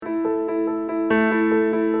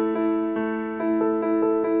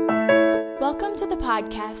to the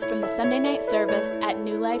podcast from the Sunday night service at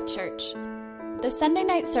New Life Church. The Sunday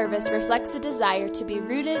night service reflects a desire to be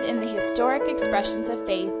rooted in the historic expressions of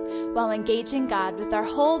faith while engaging God with our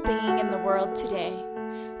whole being in the world today.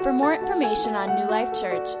 For more information on New Life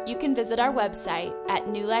Church, you can visit our website at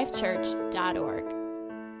newlifechurch.org.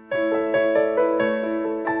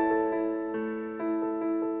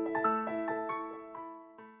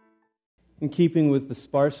 In keeping with the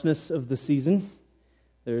sparseness of the season,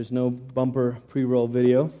 there is no bumper pre-roll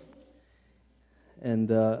video, and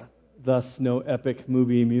thus no epic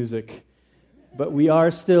movie music. But we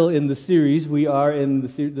are still in the series. We are in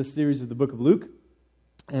the series of the book of Luke.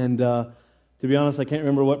 And to be honest, I can't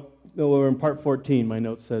remember we're in part 14, my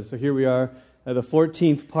note says. So here we are, the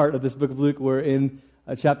 14th part of this book of Luke. We're in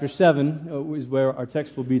chapter 7, is where our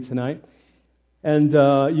text will be tonight. And,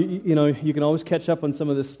 you can always catch up on some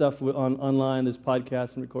of this stuff online. There's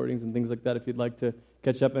podcasts and recordings and things like that if you'd like to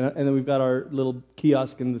catch up. And then we've got our little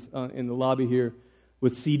kiosk in the lobby here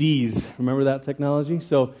with CDs. Remember that technology?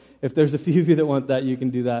 So if there's a few of you that want that, you can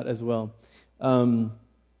do that as well.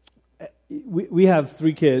 We have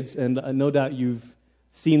 3 kids, and no doubt you've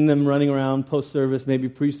seen them running around post-service, maybe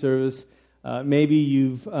pre-service. Maybe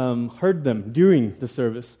you've heard them during the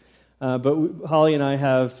service. But Holly and I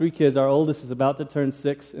have 3 kids. Our oldest is about to turn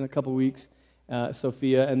 6 in a couple weeks,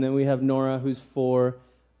 Sophia. And then we have Nora, who's 4.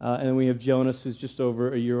 And then we have Jonas, who's just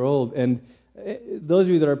over a year old. And those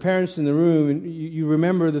of you that are parents in the room, you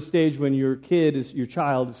remember the stage when your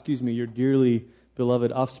dearly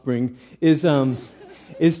beloved offspring, is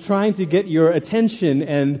trying to get your attention.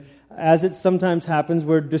 And as it sometimes happens,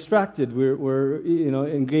 we're distracted. We're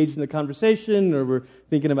engaged in the conversation, or we're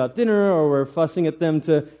thinking about dinner, or we're fussing at them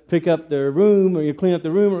to pick up their room, or you clean up the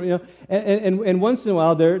room, or And once in a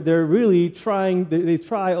while, they're really trying. They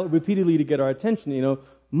try repeatedly to get our attention.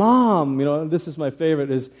 Mom. This is my favorite,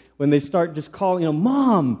 is when they start just calling.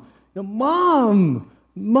 Mom. Mom.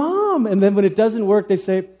 Mom. And then when it doesn't work, they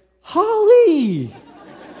say, Holly.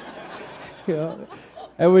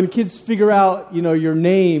 And when kids figure out, your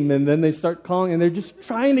name, and then they start calling, and they're just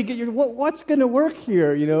trying to get what's going to work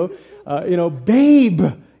here, babe,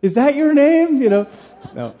 is that your name? No.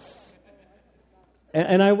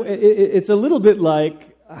 And it's a little bit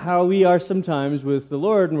like how we are sometimes with the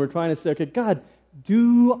Lord, and we're trying to say, okay, God,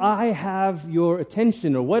 do I have your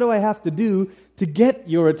attention, or what do I have to do to get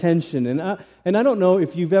your attention? And I don't know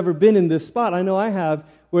if you've ever been in this spot. I know I have,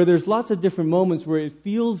 where there's lots of different moments where it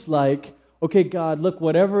feels like, okay, God, look,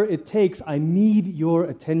 whatever it takes, I need your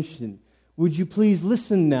attention. Would you please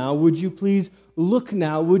listen now? Would you please look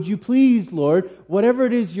now? Would you please, Lord, whatever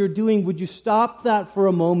it is you're doing, would you stop that for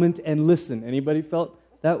a moment and listen? Anybody felt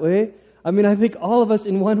that way? I think all of us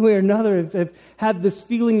in one way or another have had this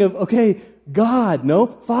feeling of, okay, God, no,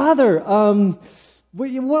 Father,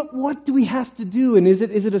 what do we have to do? And is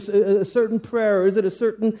it a certain prayer, or is it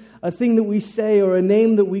a thing that we say, or a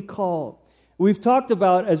name that we call? We've talked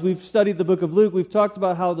about, as we've studied the book of Luke, we've talked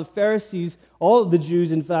about how the Pharisees, all of the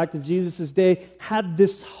Jews, in fact, of Jesus' day, had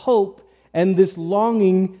this hope and this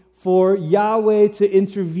longing for Yahweh to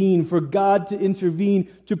intervene, for God to intervene,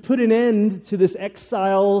 to put an end to this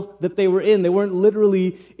exile that they were in. They weren't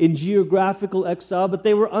literally in geographical exile, but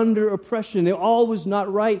they were under oppression. All was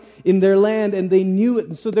not right in their land, and they knew it.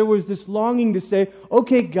 And so there was this longing to say,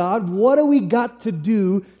 okay, God, what do we got to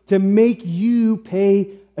do to make you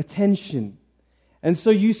pay attention? And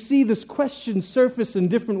so you see this question surface in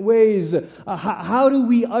different ways. How do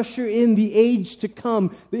we usher in the age to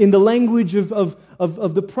come? In the language of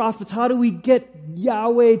the prophets, how do we get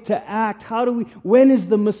Yahweh to act? When is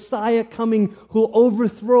the Messiah coming who'll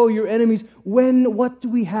overthrow your enemies? What do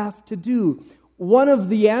we have to do? One of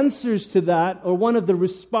the answers to that, or one of the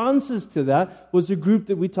responses to that, was a group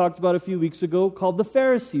that we talked about a few weeks ago called the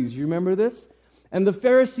Pharisees. You remember this? And the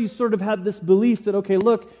Pharisees sort of had this belief that, okay,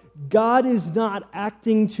 look, God is not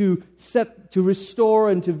acting to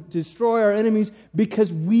restore and to destroy our enemies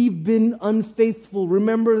because we've been unfaithful.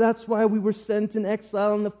 Remember, that's why we were sent in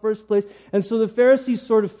exile in the first place. And so the Pharisees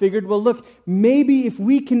sort of figured, well, look, maybe if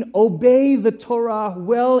we can obey the Torah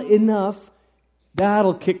well enough,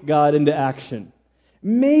 that'll kick God into action.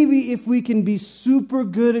 Maybe if we can be super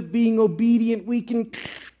good at being obedient, we can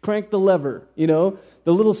crank the lever,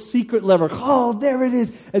 the little secret lever. Oh, there it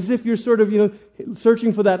is. As if you're sort of,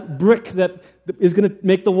 searching for that brick that is going to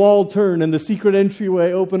make the wall turn and the secret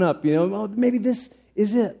entryway open up. Oh, maybe this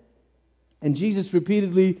is it. And Jesus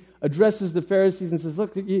repeatedly addresses the Pharisees and says,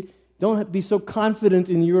 look, you don't be so confident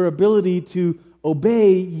in your ability to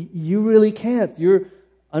obey. You really can't. You're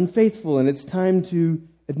unfaithful, and it's time to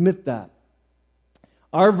admit that.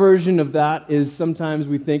 Our version of that is sometimes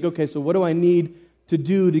we think, okay, so what do I need to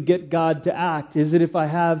do to get God to act? Is it if I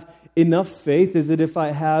have enough faith? Is it if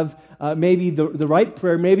I have maybe the right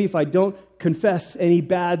prayer? Maybe if I don't confess any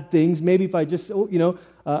bad things? Maybe if I just,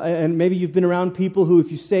 and maybe you've been around people who,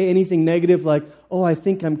 if you say anything negative like, oh, I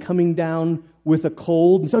think I'm coming down with a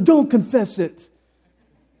cold, and so don't confess it.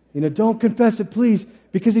 Don't confess it, please,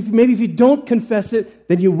 because if you don't confess it,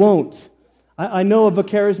 then you won't. I know of a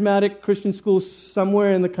charismatic Christian school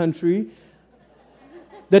somewhere in the country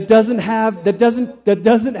that doesn't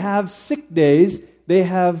have sick days. They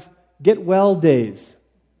have get well days,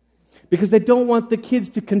 because they don't want the kids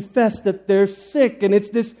to confess that they're sick, and it's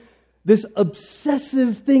this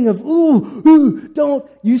obsessive thing of,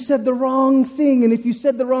 you said the wrong thing, and if you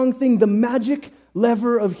said the wrong thing, the magic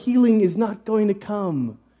lever of healing is not going to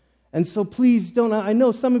come. And so please don't. I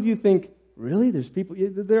know some of you think, really?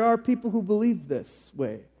 There are people who believe this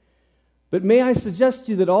way. But may I suggest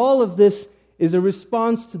to you that all of this is a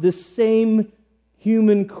response to this same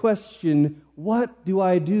human question: what do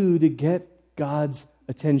I do to get God's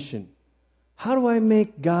attention? How do I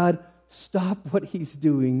make God stop what He's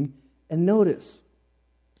doing and notice?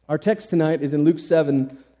 Our text tonight is in Luke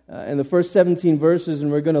 7, in the first 17 verses,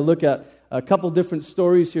 and we're going to look at a couple different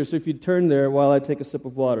stories here. So if you turn there while I take a sip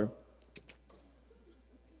of water.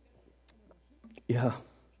 Yeah.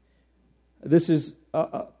 This is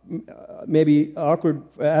maybe awkward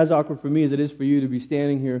for me as it is for you to be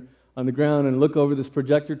standing here on the ground and look over this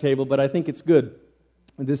projector table, but I think it's good.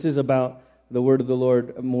 This is about the word of the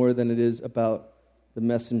Lord more than it is about the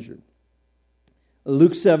messenger.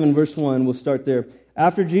 Luke 7, verse 1, we'll start there.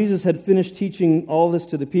 After Jesus had finished teaching all this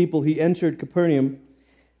to the people, he entered Capernaum,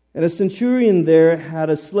 and a centurion there had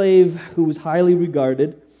a slave who was highly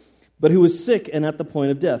regarded, but who was sick and at the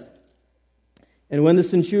point of death. And when the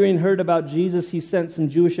centurion heard about Jesus, he sent some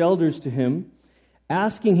Jewish elders to him,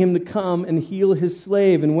 asking him to come and heal his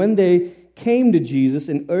slave. And when they came to Jesus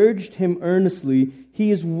and urged him earnestly,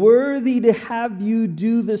 he is worthy to have you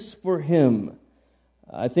do this for him.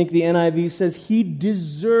 I think the NIV says he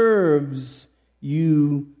deserves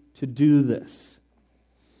you to do this.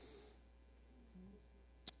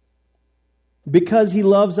 Because he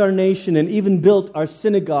loves our nation and even built our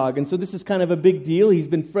synagogue. And so this is kind of a big deal. He's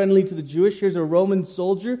been friendly to the Jewish. Here's a Roman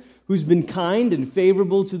soldier who's been kind and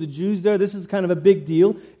favorable to the Jews there. This is kind of a big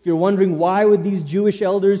deal. If you're wondering why would these Jewish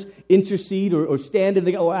elders intercede or stand and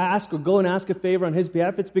go and ask a favor on his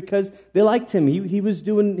behalf, it's because they liked him. He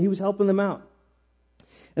was helping them out.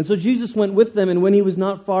 And so Jesus went with them, and when he was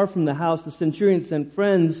not far from the house, the centurion sent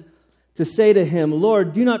friends to say to him,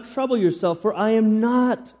 Lord, do not trouble yourself, for I am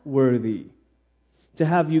not worthy to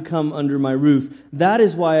have you come under my roof. That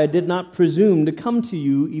is why I did not presume to come to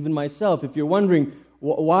you even myself. If you're wondering,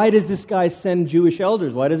 why does this guy send Jewish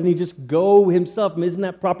elders? Why doesn't he just go himself? Isn't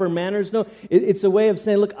that proper manners? No, it's a way of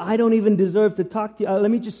saying, look, I don't even deserve to talk to you. Let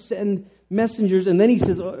me just send messengers. And then he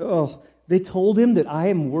says, they told him that I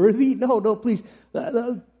am worthy? No, please.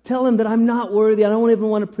 Tell him that I'm not worthy. I don't even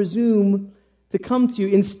want to presume to come to you.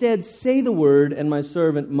 Instead, say the word, and my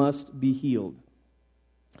servant must be healed.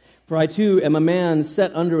 For I too am a man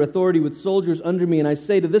set under authority with soldiers under me, and I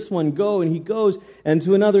say to this one, go, and he goes, and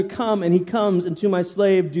to another, come, and he comes, and to my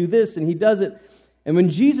slave, do this, and he does it. And when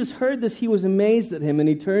Jesus heard this, he was amazed at him, and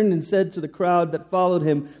he turned and said to the crowd that followed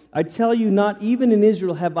him, I tell you, not even in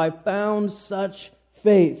Israel have I found such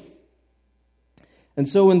faith. And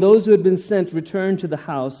so when those who had been sent returned to the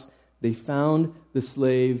house, they found the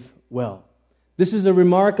slave well. This is a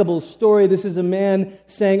remarkable story. This is a man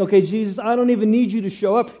saying, okay, Jesus, I don't even need you to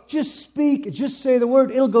show up. Just speak. Just say the word.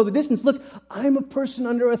 It'll go the distance. Look, I'm a person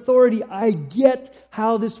under authority. I get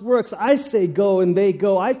how this works. I say go and they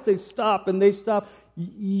go. I say stop and they stop.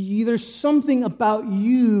 There's something about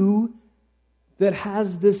you that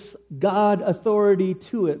has this God authority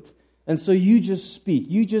to it. And so you just speak.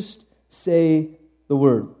 You just say the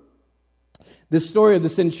word. This story of the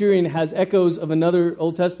centurion has echoes of another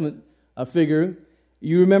Old Testament figure.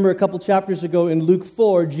 You remember a couple chapters ago in Luke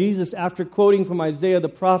 4, Jesus, after quoting from Isaiah the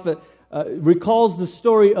prophet, recalls the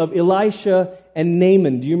story of Elisha and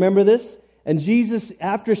Naaman. Do you remember this? And Jesus,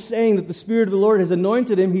 after saying that the Spirit of the Lord has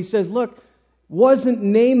anointed him, he says, look, wasn't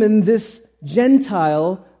Naaman this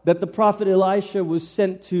Gentile that the prophet Elisha was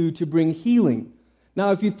sent to bring healing?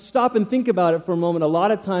 Now, if you stop and think about it for a moment, a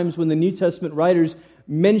lot of times when the New Testament writers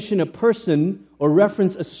mention a person or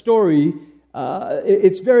reference a story,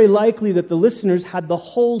 it's very likely that the listeners had the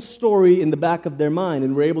whole story in the back of their mind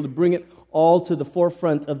and were able to bring it all to the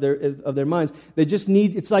forefront of their minds. They just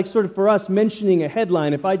need, it's like sort of for us mentioning a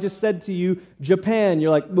headline. If I just said to you, Japan,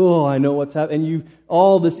 you're like, oh, I know what's happening. And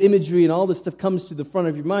all this imagery and all this stuff comes to the front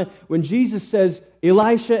of your mind. When Jesus says,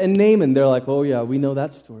 Elisha and Naaman, they're like, oh yeah, we know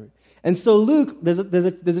that story. And so Luke, there's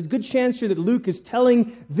a good chance here that Luke is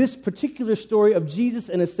telling this particular story of Jesus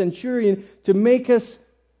and a centurion to make us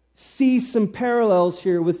see some parallels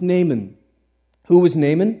here with Naaman. Who was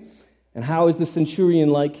Naaman, and how is the centurion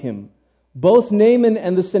like him? Both Naaman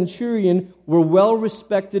and the centurion were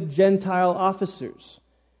well-respected Gentile officers.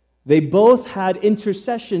 They both had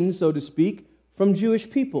intercession, so to speak, from Jewish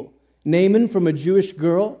people. Naaman from a Jewish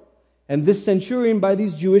girl, and this centurion by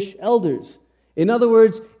these Jewish elders. In other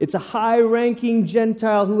words, it's a high-ranking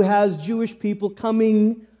Gentile who has Jewish people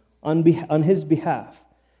coming on his behalf.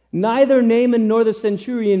 Neither Naaman nor the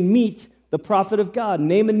centurion meet the prophet of God.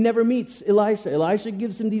 Naaman never meets Elisha. Elisha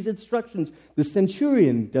gives him these instructions. The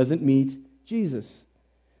centurion doesn't meet Jesus.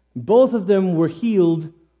 Both of them were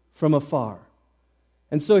healed from afar.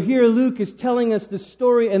 And so here Luke is telling us the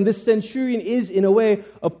story, and this centurion is, in a way,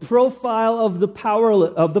 a profile of the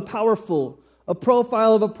powerful, a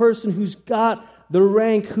profile of a person who's got the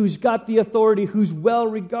rank, who's got the authority, who's well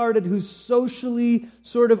regarded, who's socially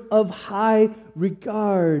sort of high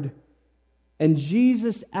regard. And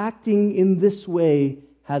Jesus acting in this way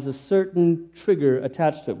has a certain trigger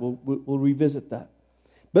attached to it. We'll revisit that.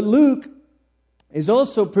 But Luke is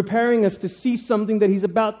also preparing us to see something that he's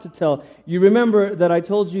about to tell. You remember that I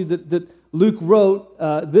told you that Luke wrote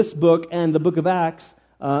this book and the book of Acts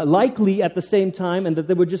likely at the same time, and that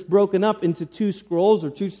they were just broken up into two scrolls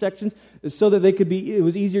or two sections so that it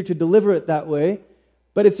was easier to deliver it that way.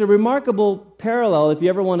 But it's a remarkable parallel if you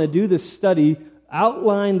ever want to do this study.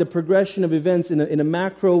 Outline the progression of events in a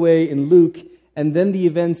macro way in Luke, and then the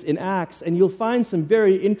events in Acts, and you'll find some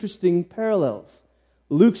very interesting parallels.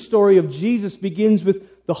 Luke's story of Jesus begins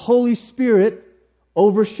with the Holy Spirit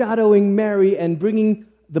overshadowing Mary and bringing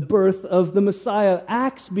the birth of the Messiah.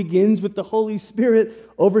 Acts begins with the Holy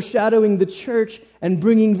Spirit overshadowing the church and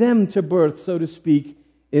bringing them to birth, so to speak,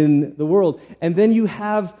 in the world. And then you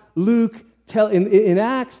have Luke in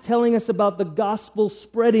Acts telling us about the gospel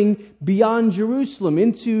spreading beyond Jerusalem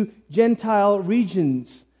into Gentile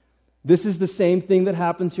regions. This is the same thing that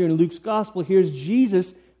happens here in Luke's gospel. Here's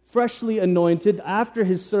Jesus freshly anointed after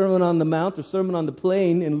his Sermon on the Mount or Sermon on the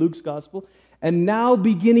Plain in Luke's gospel, and now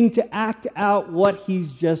beginning to act out what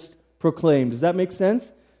he's just proclaimed. Does that make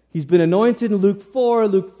sense? He's been anointed in Luke 4,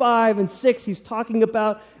 Luke 5, and 6. He's talking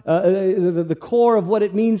about the core of what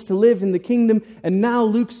it means to live in the kingdom. And now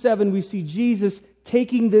Luke 7, we see Jesus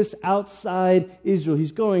taking this outside Israel.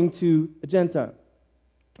 He's going to a Gentile.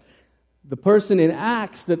 The person in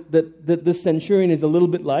Acts that this centurion is a little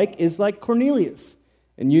bit like is like Cornelius.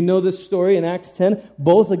 And you know this story in Acts 10.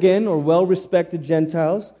 Both, again, are well-respected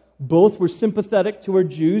Gentiles. Both were sympathetic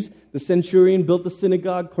toward Jews. The centurion built the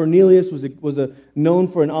synagogue. Cornelius was known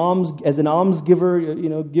for as an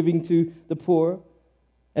almsgiver, giving to the poor.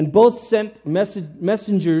 And both sent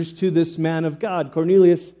messengers to this man of God.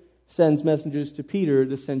 Cornelius sends messengers to Peter,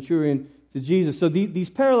 the centurion, to Jesus. So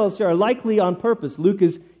these parallels here are likely on purpose. Luke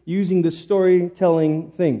is using the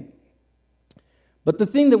storytelling thing. But the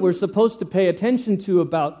thing that we're supposed to pay attention to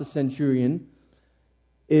about the centurion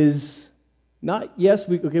is not, yes,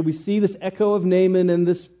 we see this echo of Naaman and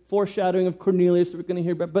this foreshadowing of Cornelius that we're going to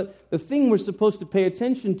hear about, but the thing we're supposed to pay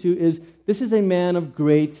attention to is this is a man of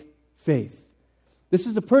great faith. This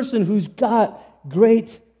is a person who's got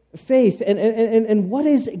great faith. And what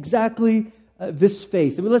is exactly this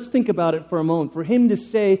faith? I mean, let's think about it for a moment. For him to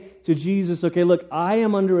say to Jesus, okay, look, I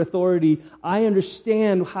am under authority. I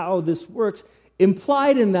understand how this works.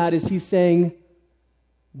 Implied in that is he's saying,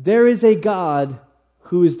 there is a God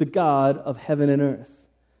who is the God of heaven and earth.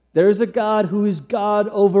 There is a God who is God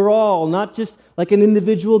over all, not just like an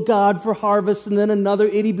individual God for harvest and then another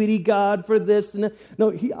itty-bitty God for this.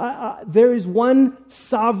 No, there is one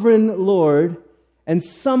sovereign Lord, and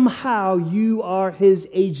somehow you are his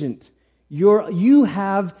agent. You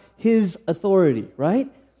have his authority,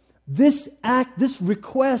 right? This act, this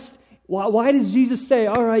request, why does Jesus say,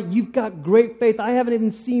 all right, you've got great faith. I haven't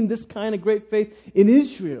even seen this kind of great faith in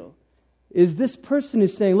Israel. Is this person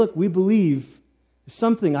is saying, look, we believe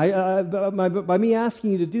something. By me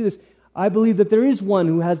asking you to do this, I believe that there is one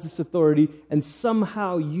who has this authority, and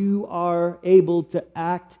somehow you are able to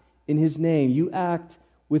act in his name. You act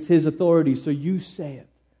with his authority, so you say it.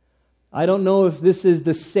 I don't know if this is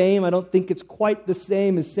the same. I don't think it's quite the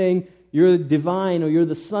same as saying you're divine or you're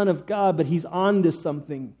the Son of God, but he's on to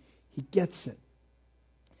something. He gets it.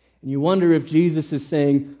 And you wonder if Jesus is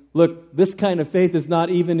saying, look, this kind of faith is not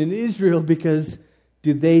even in Israel because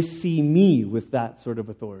do they see me with that sort of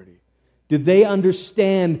authority? Do they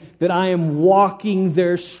understand that I am walking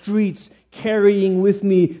their streets carrying with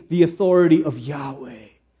me the authority of Yahweh?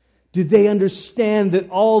 Do they understand that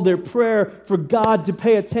all their prayer for God to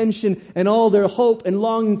pay attention and all their hope and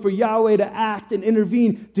longing for Yahweh to act and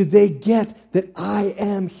intervene, do they get that I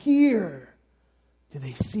am here? Do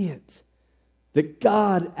they see it? That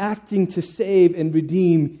God acting to save and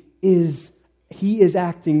redeem He is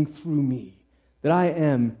acting through me. That I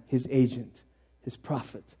am His agent, His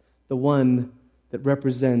prophet, the one that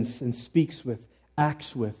represents and speaks with,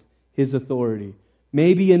 acts with His authority.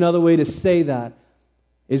 Maybe another way to say that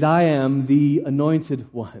is I am the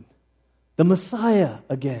anointed one, the Messiah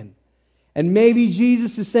again. And maybe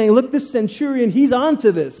Jesus is saying, look, this centurion, he's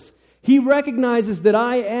onto this. He recognizes that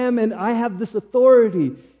I am and I have this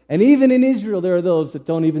authority. And even in Israel, there are those that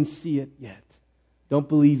don't even see it yet, don't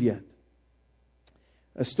believe yet.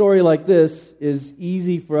 A story like this is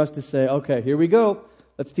easy for us to say, okay, here we go.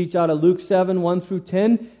 Let's teach out of Luke 7, 1 through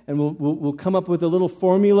 10, and we'll come up with a little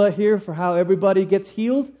formula here for how everybody gets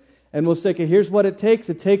healed. And we'll say, okay, here's what it takes.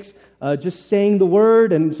 It takes just saying the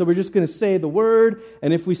word, and so we're just going to say the word.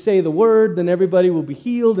 And if we say the word, then everybody will be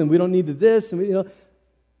healed, and we don't need this. And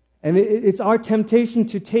it's our temptation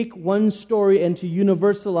to take one story and to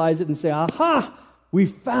universalize it and say, aha, we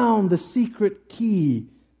found the secret key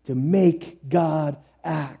to make God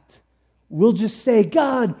act. We'll just say,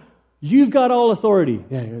 God, you've got all authority.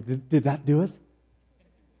 Yeah, did that do it?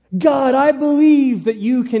 God, I believe that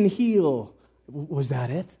you can heal. Was that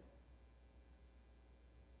it?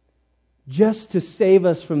 Just to save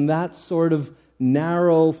us from that sort of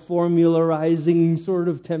narrow, formularizing sort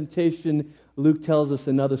of temptation, Luke tells us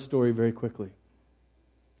another story very quickly.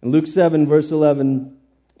 In Luke 7, verse 11,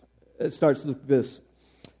 it starts with this.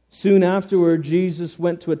 Soon afterward, Jesus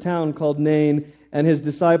went to a town called Nain, and his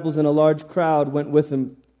disciples and a large crowd went with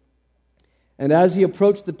him. And as he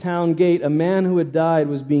approached the town gate, a man who had died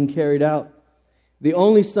was being carried out, the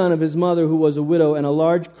only son of his mother who was a widow, and a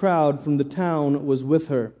large crowd from the town was with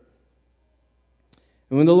her.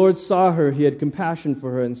 And when the Lord saw her, He had compassion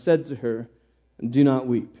for her and said to her, do not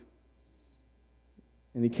weep.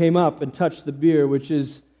 And He came up and touched the bier, which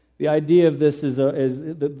is, the idea of this is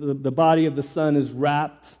the body of the son is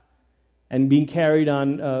wrapped and being carried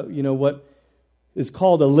on, what is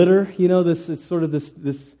called a litter. This is sort of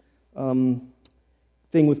this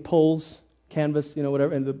thing with poles, canvas,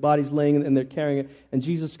 whatever, and the body's laying and they're carrying it. And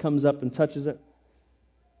Jesus comes up and touches it.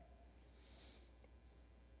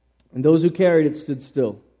 And those who carried it stood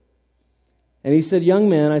still. And He said, young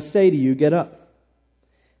man, I say to you, get up.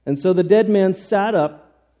 And so the dead man sat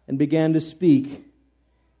up and began to speak.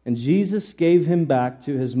 And Jesus gave him back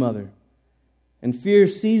to his mother. And fear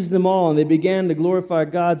seized them all, and they began to glorify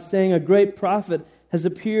God, saying, a great prophet has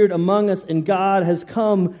appeared among us, and God has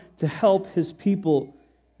come to help His people.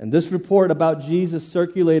 And this report about Jesus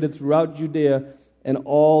circulated throughout Judea and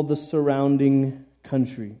all the surrounding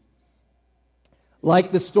country.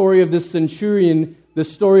 Like the story of this centurion, the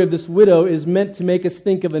story of this widow is meant to make us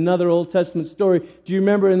think of another Old Testament story. Do you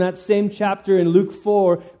remember in that same chapter in Luke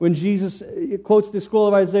 4 when Jesus quotes the scroll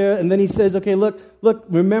of Isaiah and then He says, okay, look,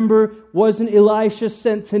 remember, wasn't Elisha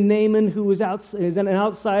sent to Naaman who was an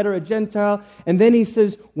outsider, a Gentile? And then He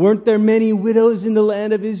says, weren't there many widows in the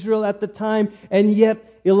land of Israel at the time? And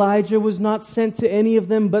yet Elijah was not sent to any of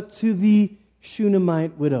them but to the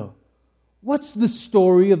Shunammite widow. What's the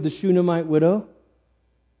story of the Shunammite widow?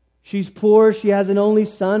 She's poor, she has an only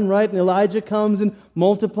son, right? And Elijah comes and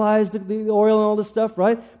multiplies the oil and all this stuff,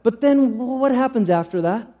 right? But then what happens after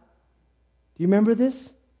that? Do you remember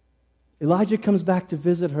this? Elijah comes back to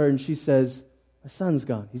visit her and she says, my son's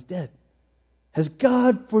gone, he's dead. Has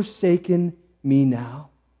God forsaken me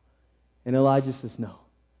now? And Elijah says, no.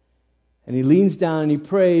 And he leans down and he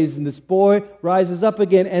prays, and this boy rises up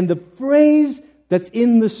again. And the phrase that's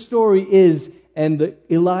in the story is, and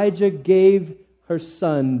Elijah gave her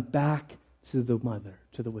son back to the mother,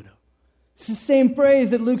 to the widow. It's the same phrase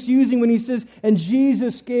that Luke's using when he says, and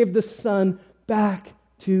Jesus gave the son back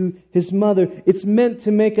to his mother. It's meant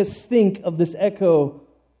to make us think of this echo.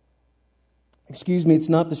 It's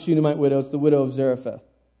not the Shunammite widow, it's the widow of Zarephath.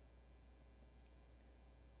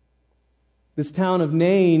 This town of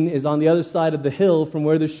Nain is on the other side of the hill from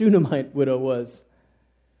where the Shunammite widow was.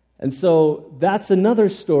 And so that's another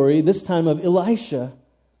story, this time of Elisha,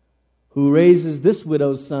 who raises this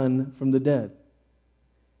widow's son from the dead.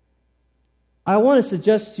 I want to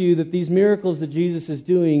suggest to you that these miracles that Jesus is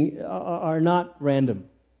doing are not random.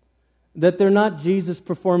 That they're not Jesus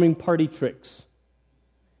performing party tricks.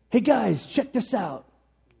 Hey guys, check this out.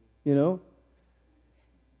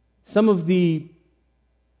 Some of the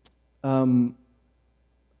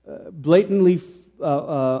blatantly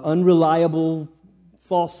unreliable,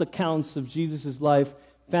 false accounts of Jesus' life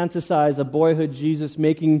fantasize a boyhood Jesus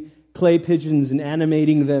making clay pigeons and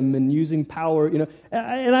animating them and using power,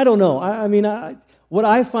 and I don't know. What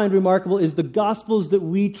I find remarkable is the Gospels that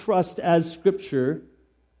we trust as Scripture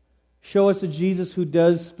show us a Jesus who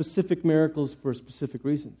does specific miracles for specific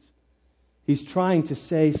reasons. He's trying to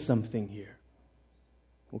say something here.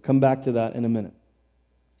 We'll come back to that in a minute.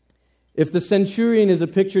 If the centurion is a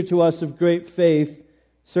picture to us of great faith,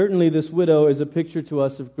 certainly this widow is a picture to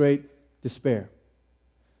us of great despair.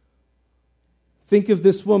 Think of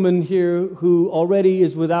this woman here who already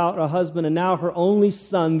is without a husband, and now her only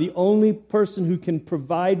son, the only person who can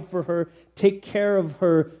provide for her, take care of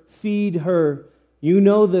her, feed her. You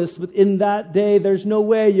know this, but in that day, there's no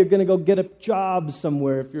way you're going to go get a job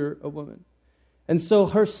somewhere if you're a woman. And so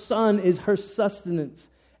her son is her sustenance.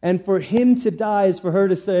 And for him to die is for her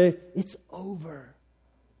to say, it's over.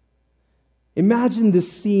 Imagine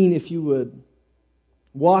this scene, if you would,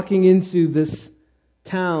 walking into this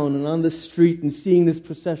town and on the street and seeing this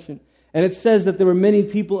procession. And it says that there were many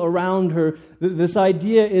people around her. This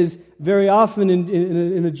idea is very often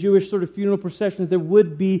in a Jewish sort of funeral processions, there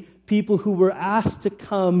would be people who were asked to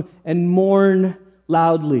come and mourn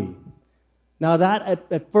loudly. Now that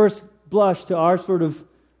at first blush to our sort of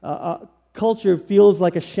culture feels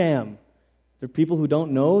like a sham. There are people who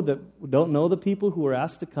don't know the people who were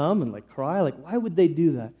asked to come and cry. Why would they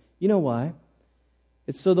do that? You know why?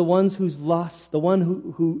 It's so the ones who's lost, the one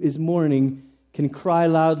who is mourning, can cry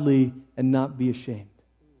loudly and not be ashamed.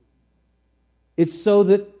 It's so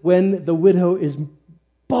that when the widow is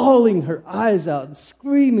bawling her eyes out and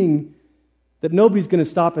screaming, that nobody's going to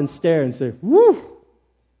stop and stare and say, woo!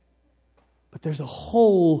 But there's a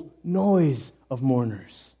whole noise of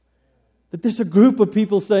mourners. That there's a group of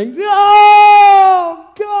people saying,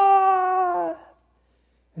 oh, God!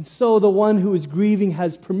 And so the one who is grieving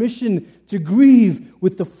has permission to grieve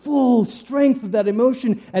with the full strength of that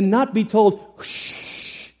emotion and not be told,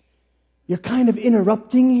 shh, you're kind of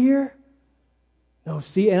interrupting here. No,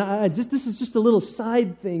 see, and this is just a little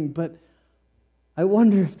side thing, but I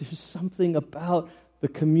wonder if there's something about the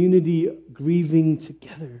community grieving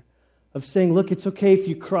together, of saying, look, it's okay if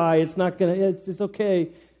you cry, it's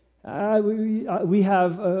okay. We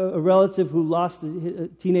have a relative who lost a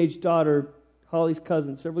teenage daughter, Holly's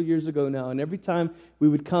cousin, several years ago now, and every time we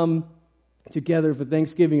would come together for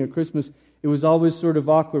Thanksgiving or Christmas, it was always sort of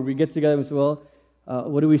awkward. We get together and say, well,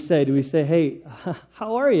 what do we say? Do we say, hey,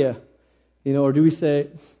 how are you? Or do we say,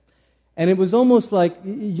 and it was almost like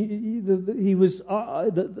the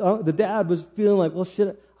dad was feeling like, well,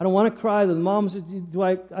 shit, I don't want to cry. The mom said,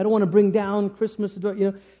 I don't want to bring down Christmas.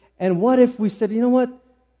 And what if we said, you know what?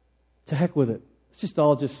 To heck with it. Let's just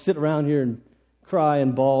all sit around here and cry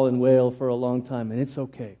and bawl and wail for a long time, and it's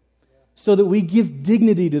okay. So that we give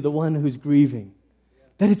dignity to the one who's grieving.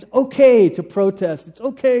 That it's okay to protest. It's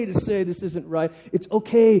okay to say this isn't right. It's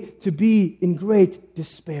okay to be in great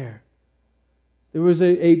despair. There was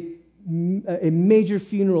a major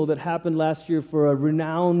funeral that happened last year for a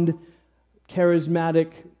renowned,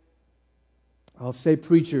 charismatic, I'll say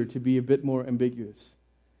preacher to be a bit more ambiguous.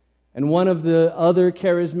 And one of the other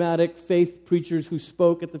charismatic faith preachers who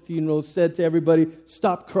spoke at the funeral said to everybody,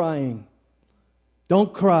 stop crying.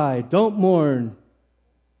 Don't cry. Don't mourn.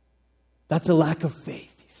 That's a lack of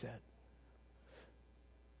faith, he said.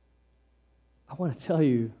 I want to tell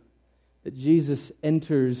you that Jesus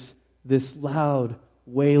enters this loud,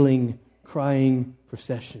 wailing, crying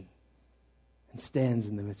procession and stands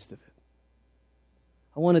in the midst of it.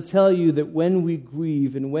 I want to tell you that when we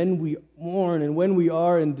grieve and when we mourn and when we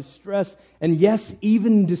are in distress, and yes,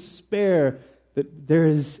 even despair, that there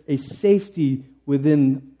is a safety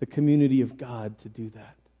within the community of God to do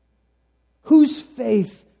that. Whose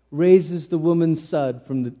faith raises the woman's son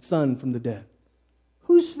from the dead?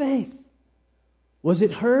 Whose faith? Was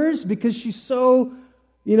it hers because she's so,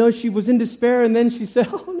 she was in despair and then she said,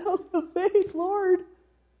 oh no, the faith, Lord.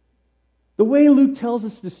 The way Luke tells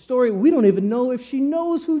us this story, we don't even know if she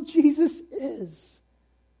knows who Jesus is.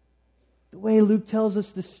 The way Luke tells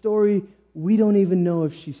us this story, we don't even know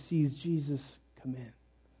if she sees Jesus come in.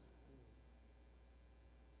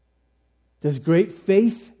 Does great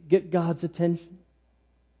faith get God's attention?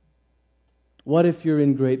 What if you're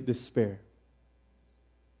in great despair?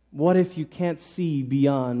 What if you can't see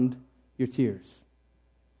beyond your tears?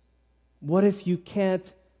 What if you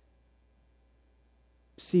can't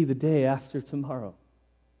see the day after tomorrow?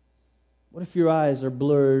 What if your eyes are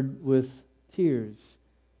blurred with tears?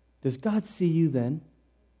 Does God see you then?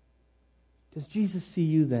 Does Jesus see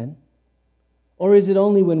you then? Or is it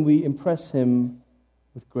only when we impress Him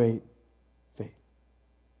with great faith?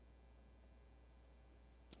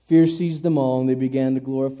 Fear seized them all, and they began to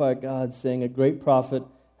glorify God, saying, a great prophet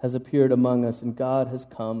has appeared among us, and God has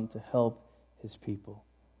come to help his people.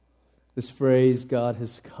 This phrase, God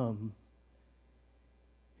has come,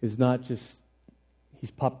 is not just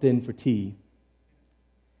he's popped in for tea.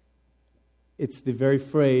 It's the very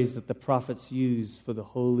phrase that the prophets use for the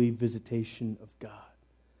holy visitation of God,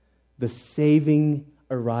 the saving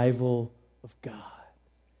arrival of God.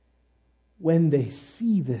 When they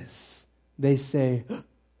see this, they say,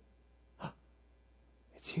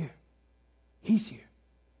 it's here. He's here.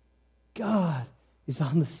 God is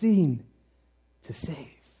on the scene to save,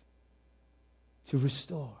 to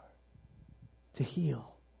restore, to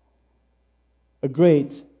heal. A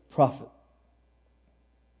great prophet.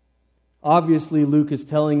 Obviously, Luke is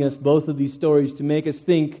telling us both of these stories to make us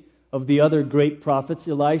think of the other great prophets,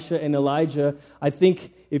 Elisha and Elijah. I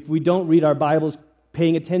think if we don't read our Bibles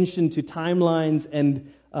paying attention to timelines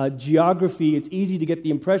and geography, it's easy to get the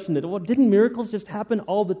impression that, well, didn't miracles just happen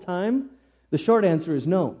all the time? The short answer is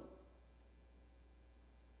no.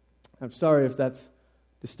 I'm sorry if that's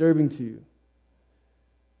disturbing to you.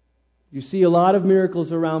 You see a lot of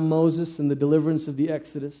miracles around Moses and the deliverance of the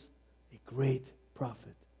Exodus, a great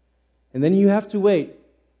prophet. And then you have to wait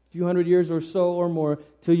a few hundred years or so or more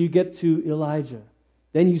till you get to Elijah.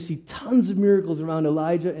 Then you see tons of miracles around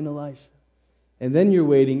Elijah and Elisha. And then you're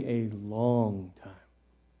waiting a long time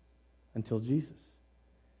until Jesus.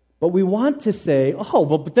 But we want to say,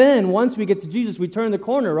 but then once we get to Jesus, we turn the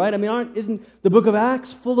corner, right? I mean, isn't the book of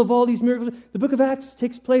Acts full of all these miracles? The book of Acts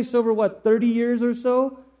takes place over, 30 years or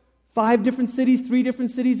so? 5 different cities, 3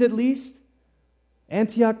 different cities at least?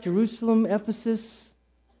 Antioch, Jerusalem, Ephesus.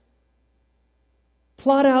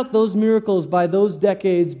 Plot out those miracles by those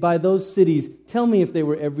decades, by those cities. Tell me if they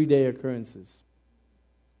were everyday occurrences.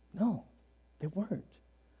 No, they weren't.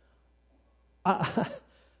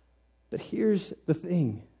 But here's the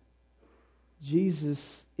thing.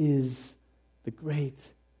 Jesus is the great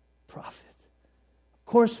prophet. Of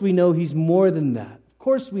course we know he's more than that. Of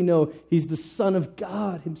course we know he's the Son of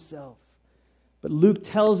God himself. But Luke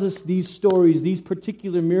tells us these stories, these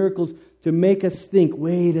particular miracles, to make us think,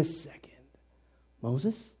 wait a second.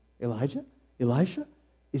 Moses? Elijah? Elisha?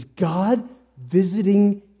 Is God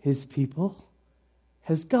visiting his people?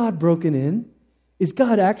 Has God broken in? Is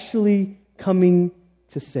God actually coming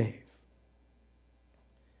to save?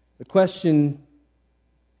 The question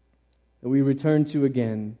that we return to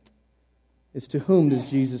again is, to whom does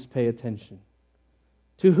Jesus pay attention?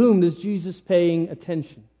 To whom is Jesus paying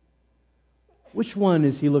attention? Which one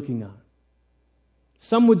is he looking at?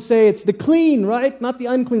 Some would say it's the clean, right? Not the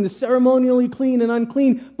unclean, the ceremonially clean and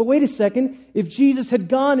unclean. But wait a second, if Jesus had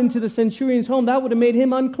gone into the centurion's home, that would have made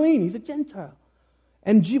him unclean. He's a Gentile.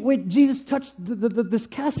 And Jesus touched this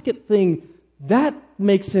casket thing. That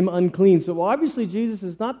makes him unclean. So obviously Jesus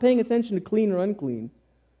is not paying attention to clean or unclean.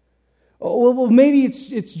 Oh, well, maybe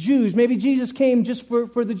it's Jews. Maybe Jesus came just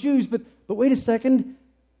for the Jews. But wait a second.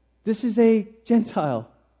 This is a Gentile.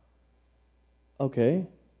 Okay.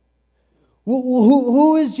 Well,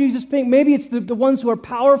 who is Jesus paying? Maybe it's the ones who are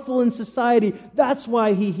powerful in society. That's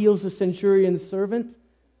why he heals the centurion's servant.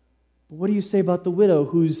 But what do you say about the widow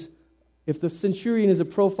if the centurion is a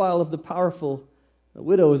profile of the powerful, the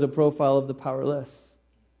widow is a profile of the powerless.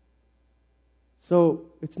 So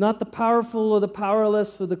it's not the powerful or the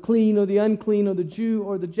powerless or the clean or the unclean or the Jew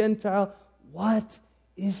or the Gentile. What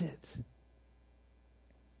is it?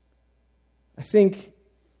 I think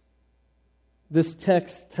this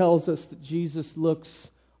text tells us that Jesus looks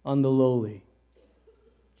on the lowly.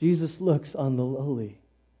 Jesus looks on the lowly.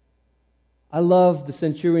 I love the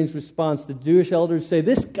centurion's response. The Jewish elders say,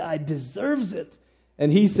 this guy deserves it.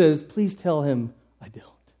 And he says, please tell him I don't.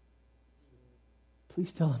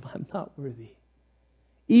 Please tell him I'm not worthy.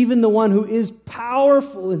 Even the one who is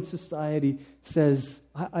powerful in society says,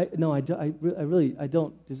 I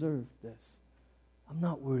don't deserve this. I'm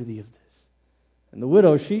not worthy of this. And the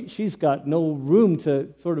widow, she's got no room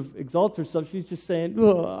to sort of exalt herself. She's just saying,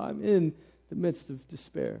 I'm in the midst of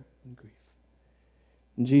despair and grief.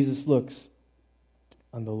 And Jesus looks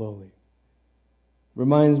on the lowly.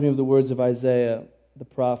 Reminds me of the words of Isaiah, the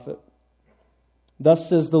prophet. Thus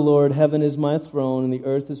says the Lord, heaven is my throne and the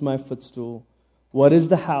earth is my footstool. What is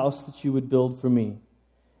the house that you would build for me?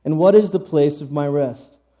 And what is the place of my rest?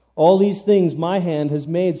 All these things my hand has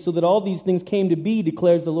made, so that all these things came to be,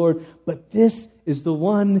 declares the Lord. But this is the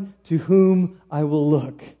one to whom I will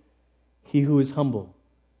look, he who is humble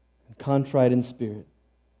and contrite in spirit,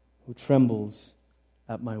 who trembles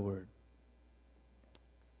at my word.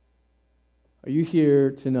 Are you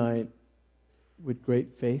here tonight with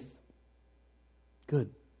great faith?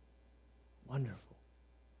 Good. Wonderful.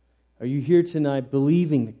 Are you here tonight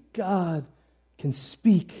believing that God can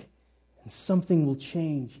speak and something will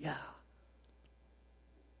change. Yeah.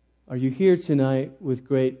 Are you here tonight with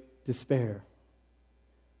great despair?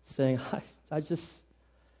 Saying, I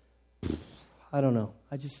don't know.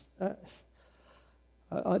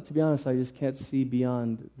 To be honest, I just can't see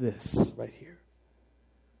beyond this right here.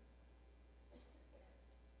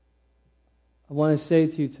 I want to say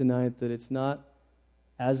to you tonight that it's not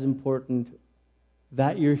as important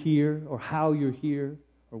that you're here or how you're here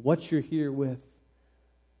or what you're here with,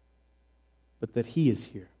 but that He is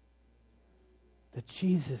here. That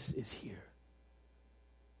Jesus is here.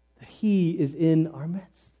 That He is in our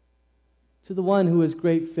midst. To the one who has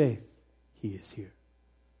great faith, He is here.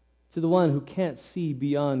 To the one who can't see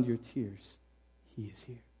beyond your tears, He is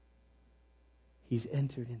here. He's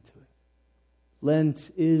entered into it.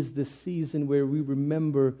 Lent is the season where we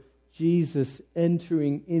remember Jesus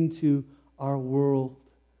entering into our world,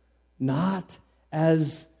 not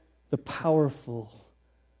as the powerful,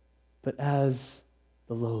 but as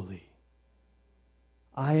the lowly.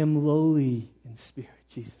 I am lowly in spirit,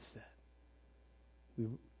 Jesus said.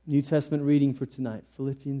 New Testament reading for tonight,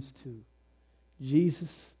 Philippians 2.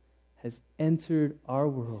 Jesus has entered our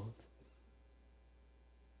world.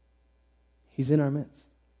 He's in our midst.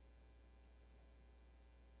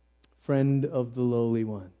 Friend of the lowly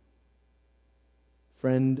one.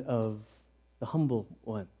 Friend of the humble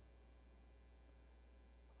one.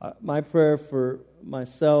 My prayer for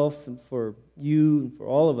myself and for you and for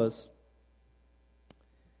all of us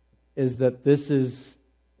is that this is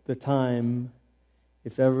the time,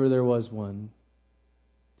 if ever there was one,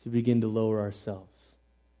 to begin to lower ourselves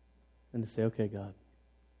and to say, okay, God,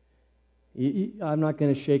 I'm not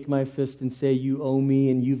going to shake my fist and say you owe me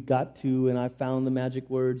and you've got to, and I found the magic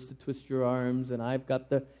words to twist your arms and I've got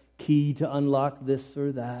the key to unlock this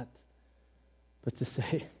or that. But to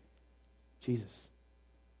say, Jesus,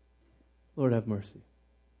 Lord, have mercy.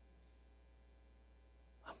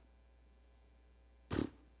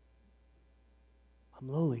 I'm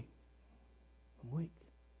lowly. I'm weak.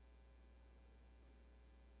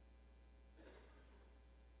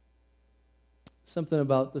 Something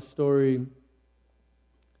about the story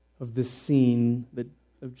of this scene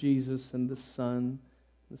of Jesus and this son,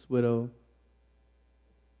 this widow,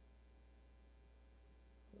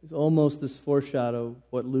 is almost this foreshadow of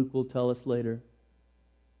what Luke will tell us later.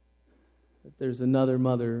 That there's another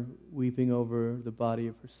mother weeping over the body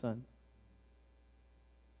of her son.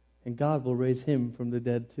 And God will raise him from the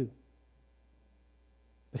dead too.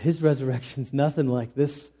 But his resurrection's nothing like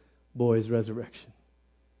this boy's resurrection.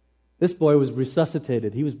 This boy was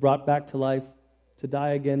resuscitated. He was brought back to life to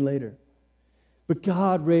die again later. But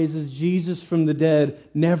God raises Jesus from the dead,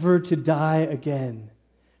 never to die again.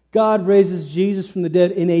 God raises Jesus from the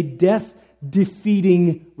dead in a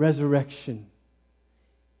death-defeating resurrection.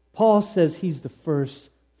 Paul says he's the first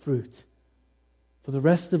fruit for the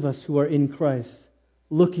rest of us who are in Christ,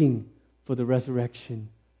 looking for the resurrection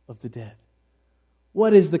of the dead.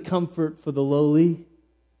 What is the comfort for the lowly?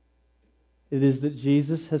 It is that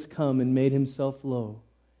Jesus has come and made himself low,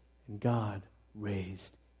 and God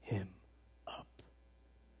raised him up.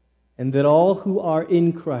 And that all who are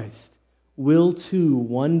in Christ will too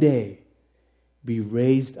one day be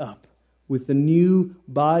raised up with a new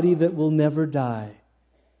body that will never die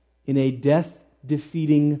in a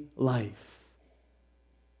death-defeating life.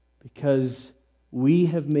 Because we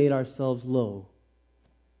have made ourselves low,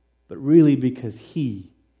 but really because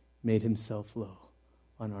He made Himself low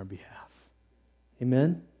on our behalf.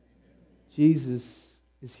 Amen? Jesus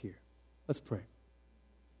is here. Let's pray.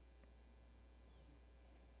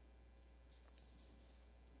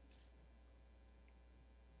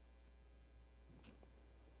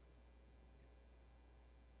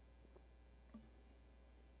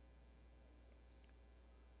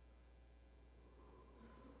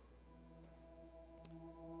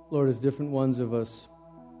 Lord, as different ones of us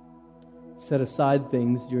set aside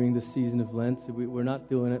things during this season of Lent, we're not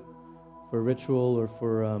doing it for ritual or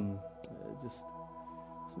for just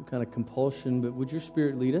some kind of compulsion, but would your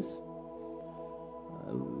Spirit lead us?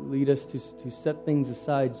 Lead us to set things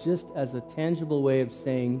aside just as a tangible way of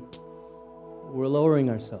saying we're lowering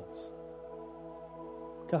ourselves.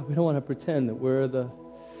 God, we don't want to pretend that we're the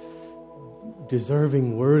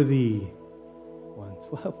deserving, worthy ones.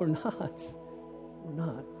 Well, we're not. We're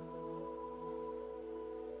not.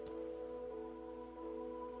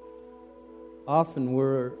 Often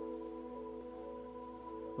we're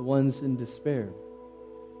the ones in despair.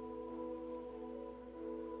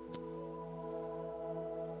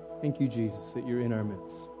 Thank you, Jesus, that you're in our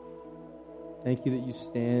midst. Thank you that you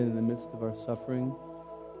stand in the midst of our suffering,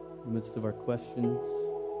 in the midst of our questions,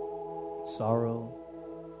 sorrow.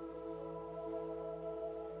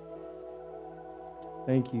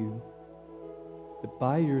 Thank you that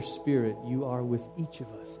by your Spirit you are with each of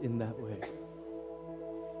us in that way.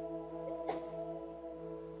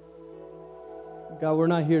 God, we're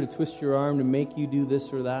not here to twist your arm to make you do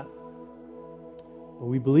this or that, but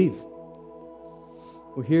we believe.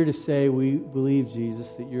 We're here to say we believe, Jesus,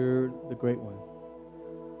 that you're the great one.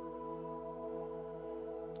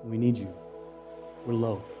 We need you. We're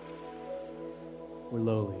low. We're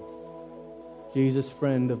lowly. Jesus,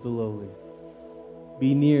 friend of the lowly,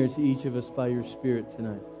 be near to each of us by your Spirit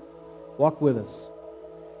tonight. Walk with us.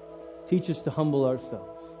 Teach us to humble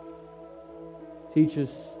ourselves. Teach us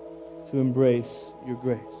to embrace your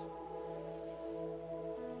grace.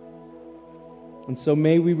 And so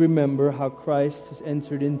may we remember how Christ has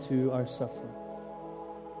entered into our suffering.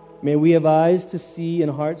 May we have eyes to see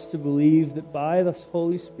and hearts to believe that by the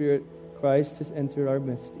Holy Spirit, Christ has entered our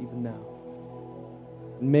midst even now.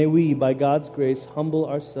 And may we, by God's grace, humble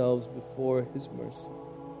ourselves before His mercy.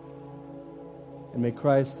 And may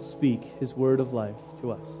Christ speak His word of life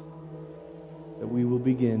to us, that we will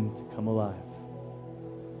begin to come alive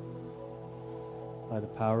by the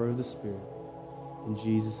power of the Spirit, in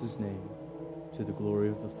Jesus' name, to the glory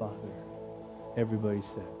of the Father. Everybody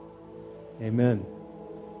said, Amen.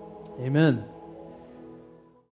 Amen.